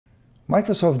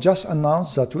Microsoft just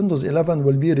announced that Windows 11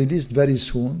 will be released very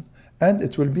soon, and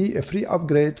it will be a free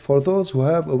upgrade for those who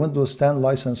have a Windows 10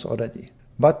 license already.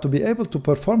 But to be able to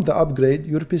perform the upgrade,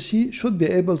 your PC should be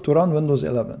able to run Windows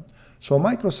 11. So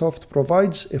Microsoft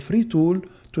provides a free tool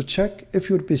to check if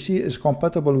your PC is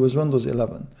compatible with Windows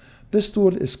 11. This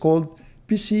tool is called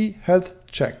PC Health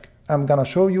Check. I'm gonna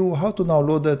show you how to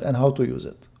download it and how to use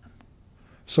it.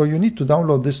 So you need to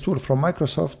download this tool from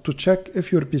Microsoft to check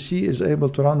if your PC is able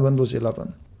to run Windows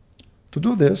 11. To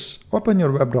do this, open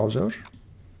your web browser.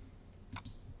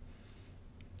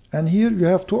 And here you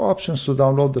have two options to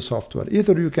download the software.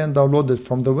 Either you can download it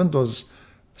from the Windows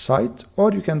site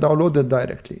or you can download it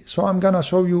directly. So I'm gonna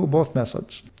show you both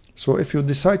methods. So if you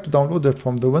decide to download it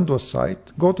from the Windows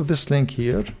site, go to this link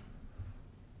here.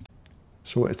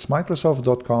 So it's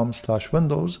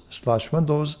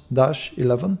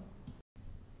microsoft.com/windows/windows-11.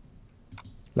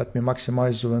 Let me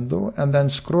maximize the window and then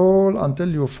scroll until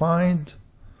you find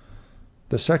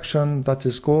the section that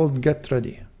is called Get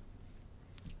Ready.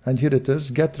 And here it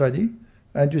is, Get Ready.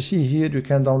 And you see here you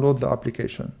can download the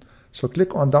application. So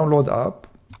click on Download App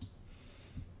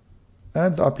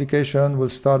and the application will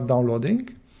start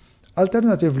downloading.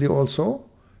 Alternatively also,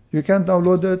 you can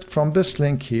download it from this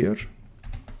link here.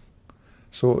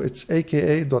 So it's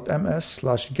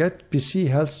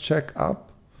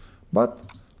aka.ms/getPCHealthCheck-app, but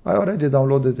I already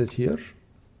downloaded it here.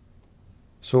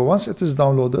 So once it is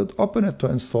downloaded, open it to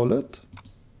install it.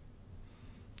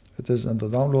 It is in the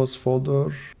Downloads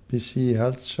folder, PC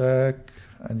Health Check,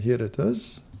 and here it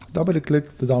is.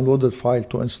 Double-click the downloaded file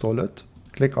to install it.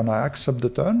 Click on I accept the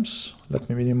terms. Let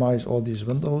me minimize all these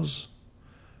windows.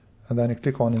 And then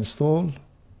click on Install.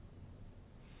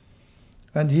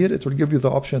 And here it will give you the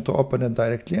option to open it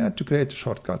directly and to create a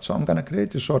shortcut. So I'm going to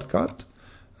create a shortcut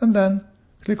and then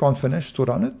click on Finish to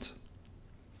run it.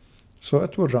 So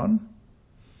it will run.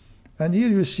 And here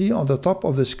you see on the top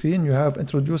of the screen you have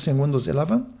Introducing Windows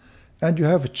 11 and you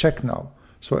have Check Now.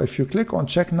 So if you click on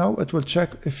Check Now, it will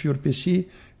check if your PC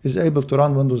is able to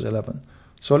run Windows 11.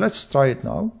 So let's try it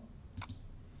now.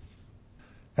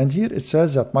 And here it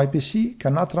says that my PC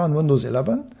cannot run Windows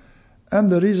 11.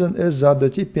 And the reason is that the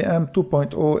TPM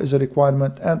 2.0 is a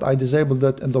requirement and I disabled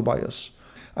it in the BIOS.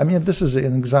 I mean, this is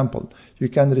an example. You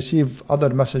can receive other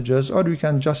messages or you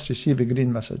can just receive a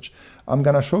green message. I'm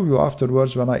going to show you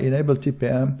afterwards when I enable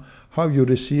TPM how you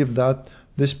receive that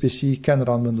this PC can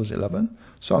run Windows 11.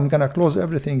 So I'm going to close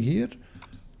everything here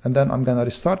and then I'm going to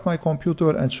restart my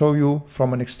computer and show you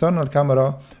from an external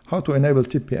camera how to enable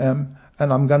TPM,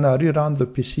 and I'm going to rerun the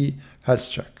PC health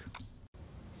check.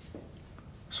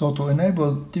 So to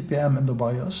enable TPM in the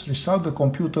BIOS, restart the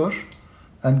computer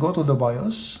and go to the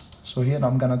BIOS. So here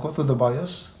I'm going to go to the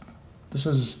BIOS. This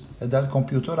is a Dell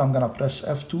computer. I'm going to press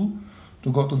F2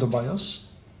 to go to the BIOS.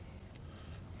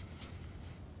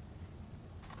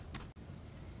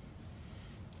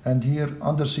 And here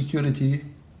under security,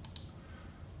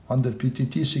 under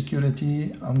PTT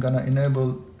security, I'm going to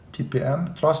enable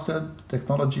TPM, trusted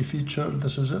technology feature.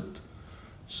 This is it.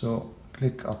 So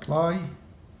click apply.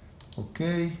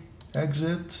 OK,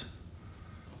 exit.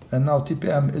 And now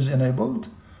TPM is enabled.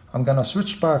 I'm going to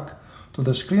switch back to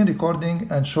the screen recording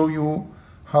and show you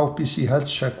how PC Health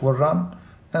Check will run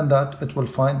and that it will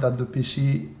find that the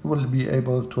PC will be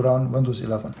able to run Windows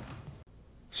 11.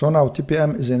 So now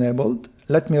TPM is enabled.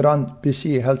 Let me run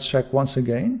PC Health Check once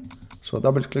again. So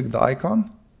double click the icon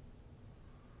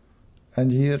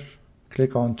and here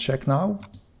click on Check Now.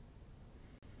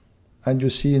 And you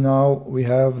see now we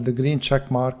have the green check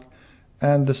mark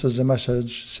and this is a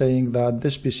message saying that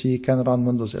this PC can run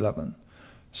Windows 11.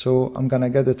 So I'm gonna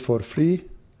get it for free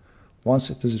once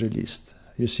it is released.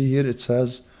 You see here it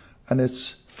says, and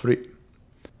it's free.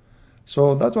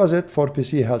 So that was it for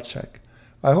PC Health Check.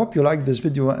 I hope you liked this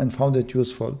video and found it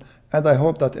useful, and I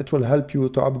hope that it will help you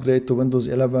to upgrade to Windows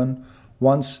 11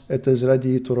 once it is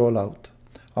ready to roll out.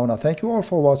 I wanna thank you all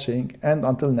for watching, and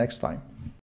until next time.